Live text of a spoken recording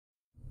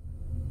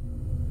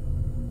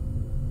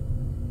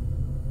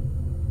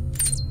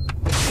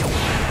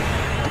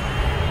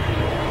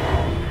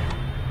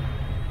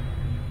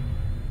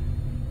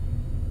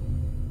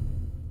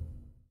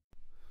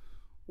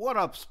What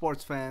up,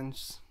 sports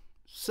fans?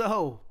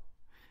 So,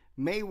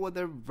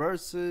 Mayweather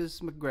versus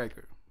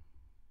McGregor.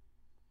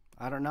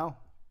 I don't know.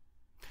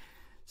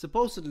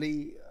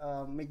 Supposedly,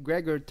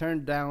 McGregor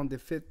turned down the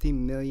 $15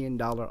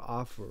 million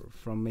offer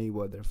from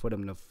Mayweather for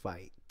them to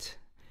fight.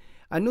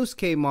 A news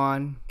came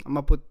on. I'm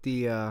going to put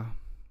the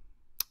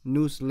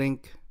news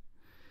link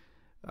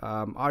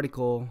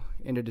article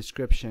in the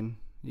description.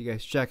 You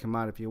guys check him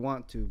out if you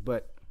want to.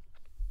 But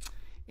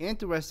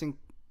interesting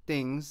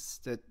things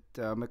that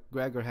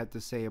McGregor had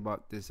to say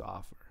about this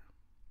offer.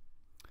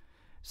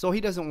 So he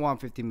doesn't want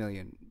 50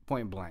 million,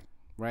 point blank,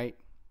 right?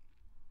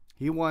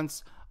 He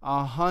wants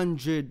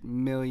 $100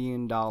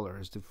 million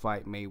to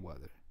fight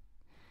Mayweather.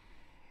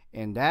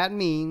 And that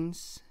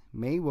means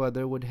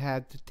Mayweather would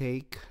have to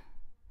take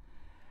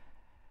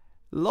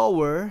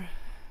lower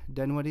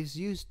than what he's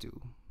used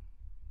to.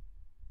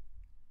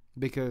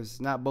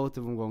 Because not both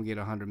of them going to get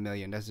 100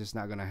 million. That's just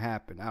not going to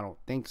happen. I don't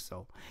think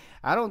so.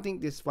 I don't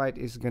think this fight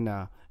is going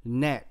to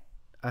net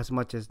as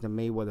much as the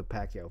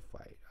Mayweather-Pacquiao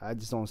fight. I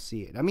just don't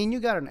see it. I mean, you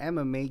got an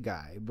MMA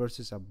guy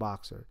versus a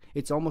boxer.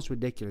 It's almost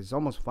ridiculous. It's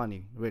almost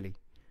funny, really.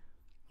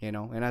 You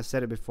know, and I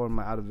said it before in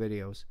my other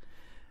videos.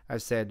 I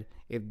said,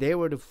 if they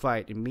were to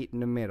fight and meet in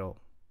the middle,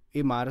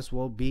 it might as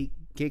well be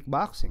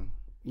kickboxing.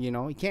 You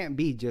know, it can't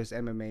be just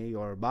MMA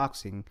or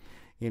boxing.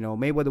 You know,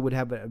 Mayweather would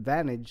have an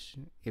advantage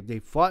if they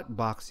fought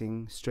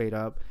boxing straight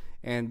up.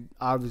 And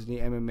obviously,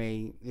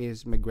 MMA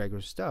is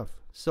McGregor's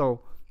stuff.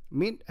 So,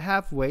 meet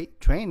halfway,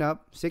 train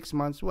up, 6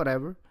 months,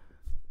 whatever.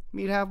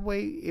 Meet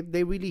halfway if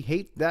they really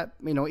hate that,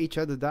 you know, each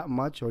other that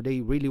much, or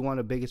they really want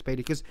the biggest payday.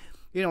 Because,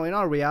 you know, in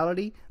our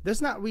reality,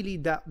 there's not really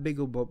that big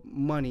of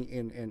money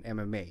in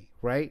MMA,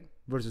 right?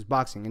 Versus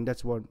boxing. And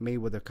that's where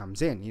Mayweather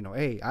comes in. You know,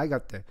 hey, I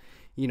got the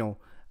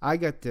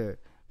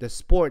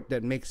sport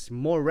that makes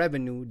more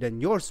revenue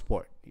than your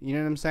sport. You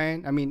know what I'm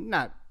saying? I mean,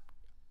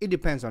 it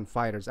depends on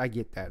fighters. I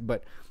get that.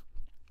 But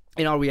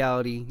in our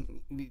reality,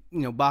 you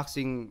know,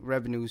 boxing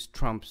revenues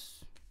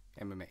trumps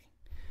MMA.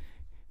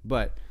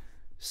 But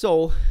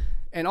so,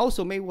 and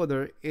also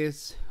Mayweather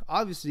is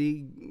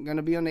obviously going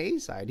to be on the A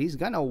side. He's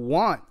going to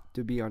want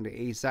to be on the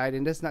A side,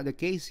 and that's not the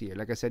case here.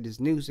 Like I said, this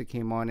news that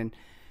came on, and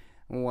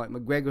what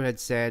McGregor had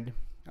said.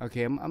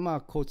 Okay, I'm going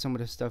to quote some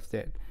of the stuff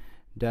that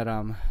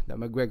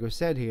McGregor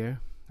said here.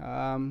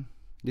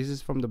 This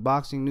is from the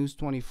Boxing News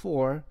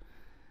 24.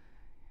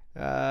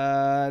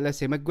 Let's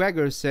say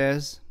McGregor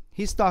says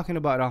he's talking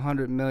about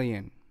 100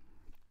 million.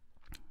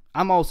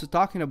 I'm also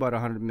talking about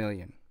 100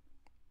 million.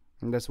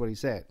 And that's what he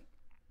said.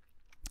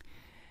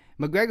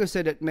 McGregor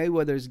said that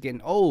Mayweather is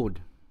getting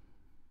old.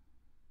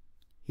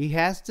 He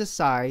has the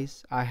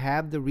size. I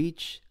have the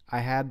reach. I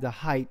have the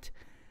height.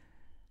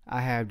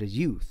 I have the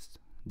youth.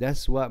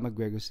 That's what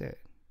McGregor said.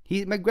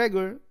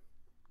 McGregor,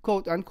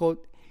 quote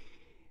unquote,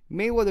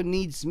 Mayweather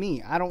needs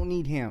me. I don't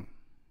need him.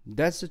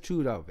 That's the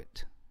truth of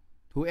it.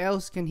 Who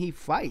else can he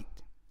fight?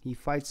 He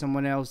fights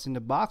someone else in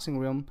the boxing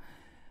realm.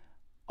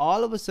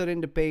 All of a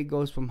sudden, the pay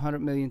goes from 100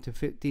 million to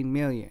 15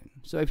 million.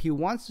 So if he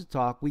wants to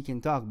talk, we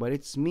can talk. But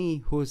it's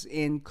me who's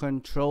in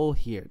control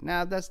here.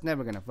 Now, that's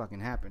never going to fucking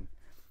happen.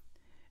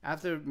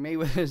 After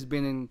Mayweather's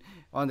been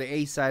on the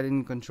A side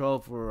in control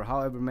for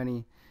however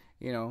many,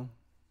 you know,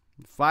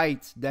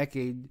 fights,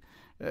 decade,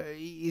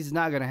 it's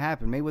not going to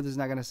happen. Mayweather's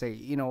not going to say,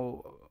 you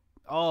know,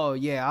 oh,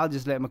 yeah, I'll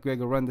just let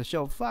McGregor run the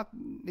show. Fuck,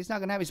 it's not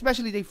going to happen.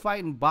 Especially they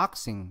fight in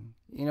boxing.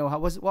 You know,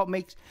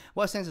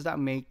 what sense does that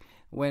make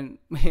when,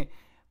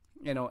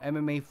 you know,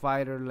 MMA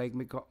fighter like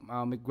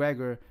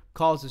McGregor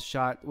calls a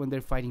shot when they're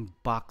fighting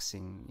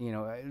boxing? You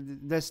know,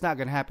 that's not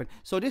going to happen.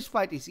 So this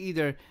fight is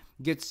either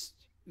gets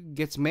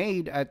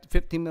made at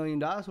 $50 million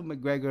for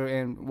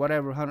McGregor and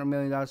whatever, $100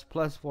 million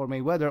plus for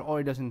Mayweather, or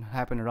it doesn't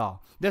happen at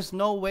all. There's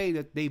no way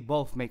that they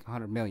both make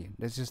 $100 million.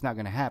 That's just not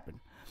going to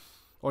happen.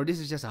 Or this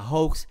is just a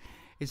hoax.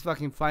 It's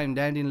fucking fine and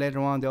dandy, and later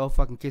on they all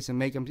fucking kiss and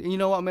make them. You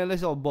know what, man?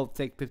 Let's all both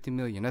take 50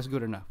 million. That's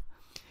good enough.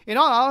 In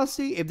all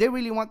honesty, if they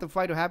really want the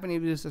fight to happen,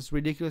 if it's as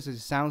ridiculous as it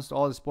sounds to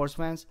all the sports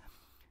fans,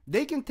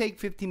 they can take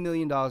 $50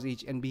 million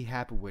each and be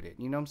happy with it.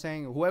 You know what I'm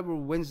saying? Whoever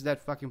wins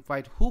that fucking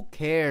fight, who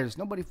cares?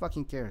 Nobody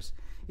fucking cares.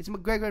 It's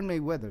McGregor and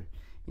Mayweather.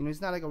 You know, it's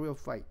not like a real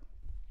fight.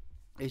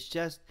 It's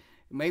just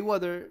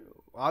Mayweather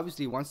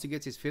obviously wants to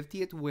get his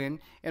 50th win,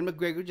 and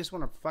McGregor just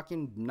want to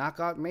fucking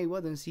knock out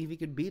Mayweather and see if he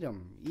could beat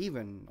him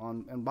even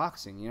on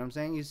boxing. You know what I'm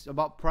saying? It's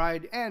about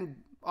pride and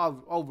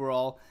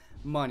overall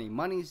money.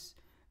 Money's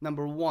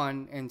number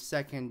one, and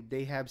second,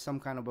 they have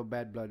some kind of a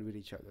bad blood with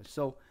each other.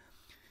 So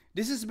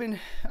this has been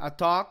a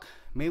talk.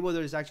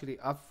 Mayweather is actually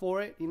up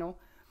for it. You know,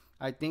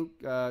 I think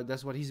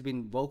that's what he's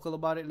been vocal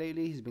about it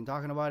lately. He's been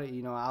talking about it.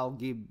 You know, I'll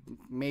give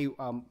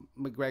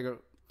McGregor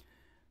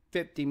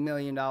 $50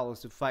 million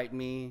to fight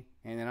me,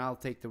 and then I'll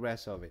take the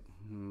rest of it.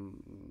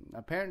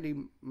 Apparently,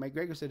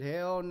 McGregor said,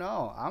 hell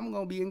no, I'm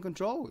going to be in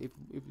control. If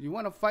you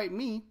want to fight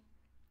me,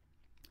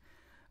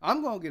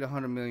 I'm going to get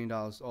 $100 million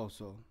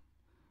also.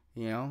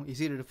 You know, it's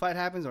either the fight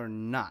happens or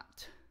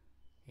not.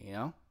 You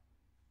know?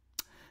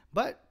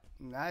 But,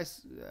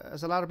 as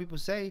a lot of people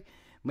say,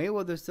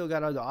 Mayweather still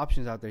got other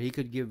options out there. He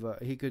could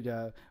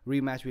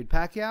rematch with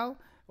Pacquiao.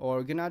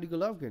 or Gennady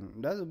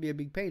Golovkin. That would be a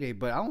big payday.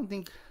 But I don't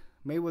think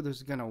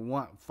Mayweather's gonna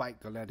want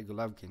fight Gennady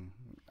Golovkin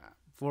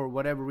for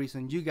whatever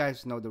reason. You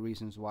guys know the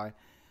reasons why.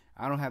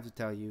 I don't have to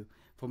tell you.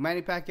 For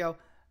Manny Pacquiao,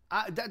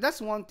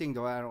 that's one thing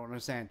though I don't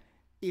understand.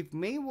 If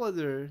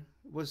Mayweather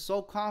was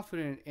so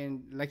confident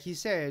and like he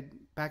said,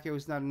 Pacquiao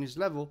is not on his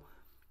level.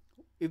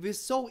 If it's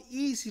so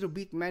easy to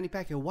beat Manny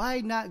Pacquiao,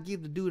 why not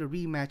give the dude a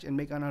rematch and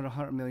make another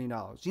 $100 million?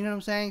 You know what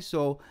I'm saying?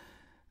 So,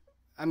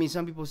 I mean,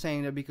 some people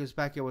saying that because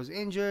Pacquiao was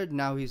injured,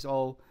 now he's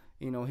all,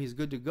 he's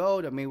good to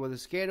go, that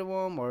Mayweather's scared of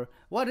him, or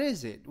what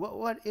is it?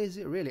 What is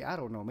it really? I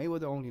don't know.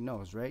 Mayweather only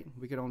knows, right?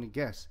 We can only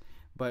guess.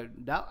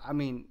 But,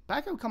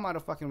 Pacquiao come out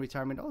of fucking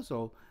retirement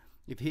also,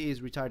 if he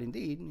is retired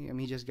indeed. I mean,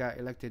 he just got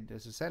elected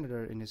as a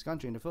senator in his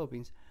country, in the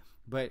Philippines.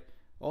 But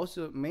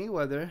also,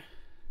 Mayweather,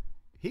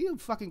 he'll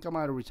fucking come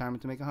out of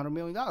retirement to make $100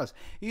 million.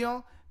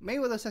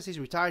 Mayweather says he's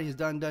retired, he's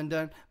done.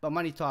 But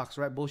money talks,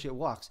 right? Bullshit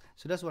walks.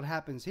 So that's what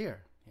happens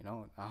here.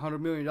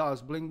 $100 million,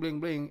 bling, bling,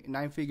 bling,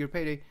 9-figure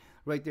payday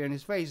right there in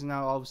his face. And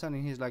now all of a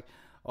sudden he's like,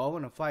 oh, I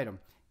want to fight him.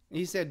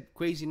 He said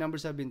crazy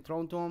numbers have been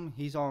thrown to him.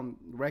 He's on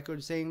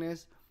record saying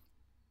this.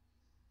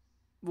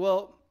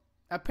 Well,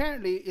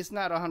 apparently it's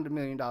not $100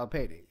 million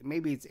payday.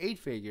 Maybe it's 8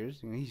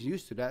 figures. He's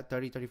used to that,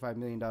 $35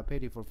 million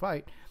payday for a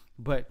fight.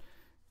 But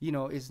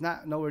it's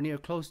not nowhere near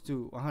close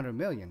to 100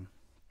 million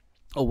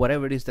or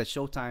whatever it is that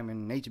Showtime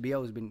and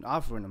HBO has been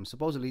offering him.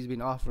 Supposedly he's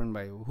been offering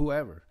by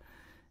whoever,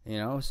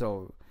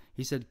 so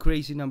he said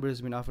crazy numbers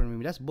has been offering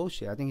him. That's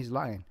bullshit. I think he's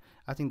lying.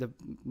 I think the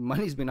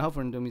money's been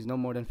offering to him is no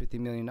more than $50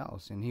 million,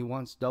 and he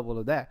wants double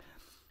of that.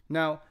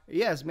 Now,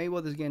 yes,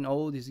 Mayweather's getting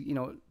old. He's,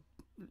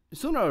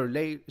 sooner or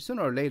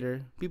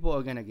later, people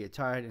are going to get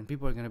tired and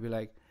people are going to be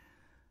like,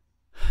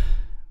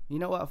 you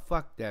know what?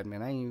 Fuck that,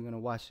 man. I ain't even going to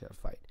watch that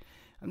fight.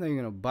 I'm not even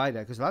going to buy that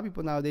because a lot of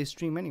people nowadays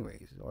stream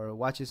anyways or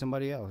watch it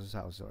somebody else's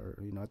house or,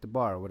 at the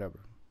bar or whatever.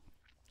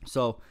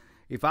 So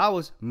if I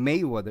was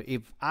Mayweather,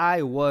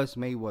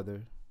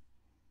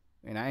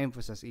 and I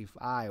emphasize if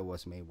I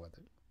was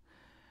Mayweather,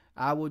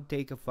 I would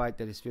take a fight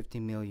that is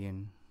 $50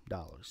 million.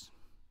 It's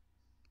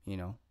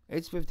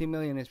 $50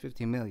 million, it's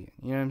 $50 million.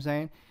 You know what I'm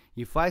saying?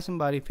 You fight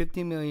somebody,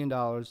 $50 million,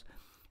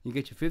 you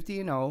get your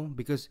 50-0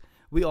 because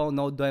we all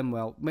know damn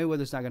well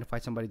Mayweather's not going to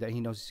fight somebody that he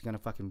knows he's going to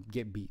fucking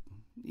get beat.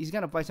 He's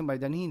going to fight somebody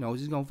that he knows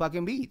he's going to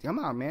fucking beat. Come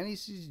on, man.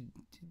 He's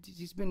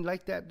been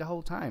like that the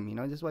whole time.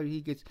 That's why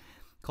he gets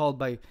called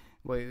by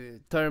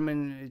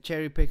Thurman,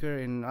 cherry picker,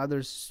 and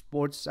other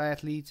sports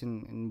athletes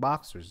and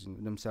boxers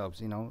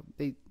themselves.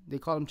 They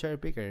call him cherry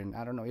picker, and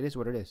I don't know. It is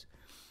what it is.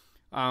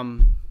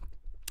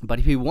 But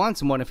if he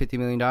wants more than $50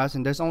 million,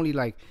 and there's only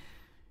like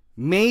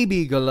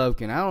maybe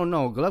Golovkin. I don't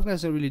know. Golovkin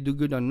doesn't really do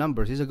good on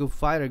numbers. He's a good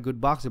fighter,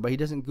 good boxer, but he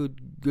doesn't do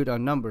good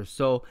on numbers.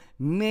 So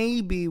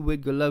maybe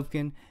with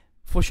Golovkin,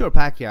 for sure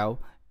Pacquiao.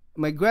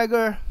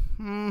 McGregor,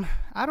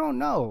 I don't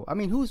know. I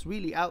mean, who's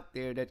really out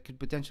there that could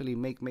potentially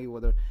make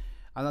Mayweather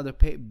another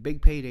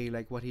big payday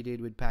like what he did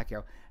with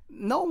Pacquiao?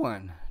 No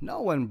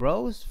one,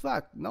 bros.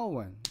 Fuck, no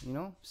one.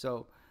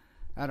 So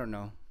I don't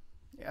know.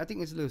 I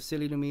think it's a little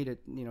silly to me that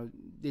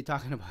they're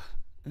talking about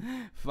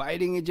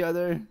fighting each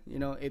other.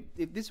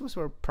 If this was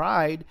for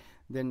pride,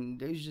 then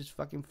they should just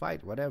fucking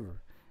fight,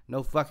 whatever.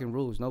 No fucking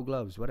rules, no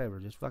gloves, whatever.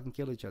 Just fucking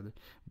kill each other.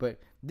 But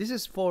this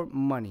is for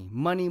money.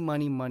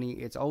 Money.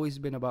 It's always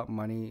been about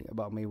money,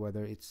 about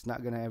Mayweather. It's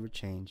not going to ever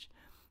change.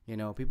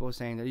 People are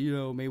saying that,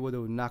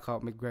 Mayweather would knock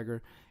out McGregor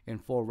in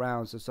 4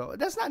 rounds or so.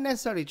 That's not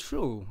necessarily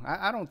true.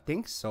 I don't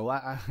think so.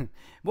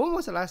 When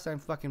was the last time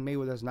fucking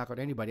Mayweather's knocked out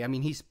anybody? I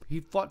mean, he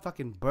fought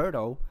fucking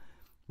Berto,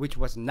 which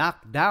was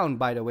knocked down,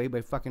 by the way,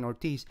 by fucking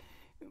Ortiz.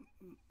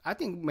 I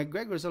think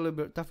McGregor's a little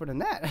bit tougher than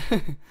that.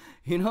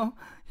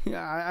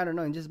 Yeah, I don't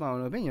know. In just my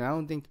own opinion,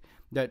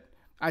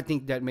 I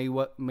think that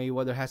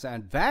Mayweather has an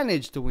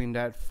advantage to win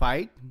that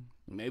fight.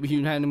 Maybe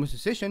unanimous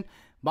decision,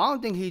 but I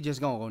don't think he's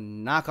just gonna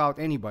knock out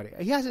anybody.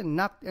 He hasn't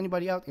knocked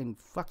anybody out in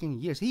fucking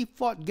years. He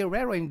fought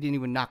Guerrero and didn't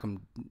even knock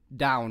him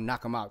down,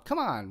 knock him out. Come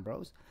on,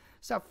 bros.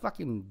 Stop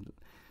fucking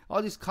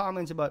all these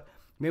comments about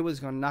Mayweather's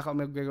gonna knock out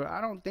McGregor.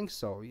 I don't think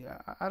so. Yeah,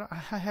 I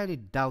highly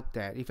doubt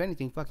that. If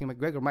anything, fucking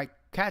McGregor might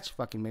catch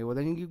fucking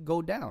Mayweather and you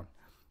go down.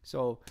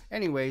 So,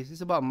 anyways,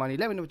 it's about money.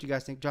 Let me know what you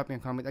guys think. Drop me a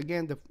comment.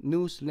 Again, the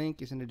news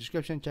link is in the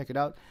description. Check it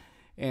out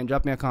and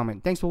drop me a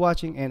comment. Thanks for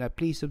watching, and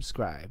please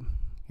subscribe.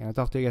 And I'll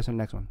talk to you guys on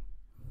the next one.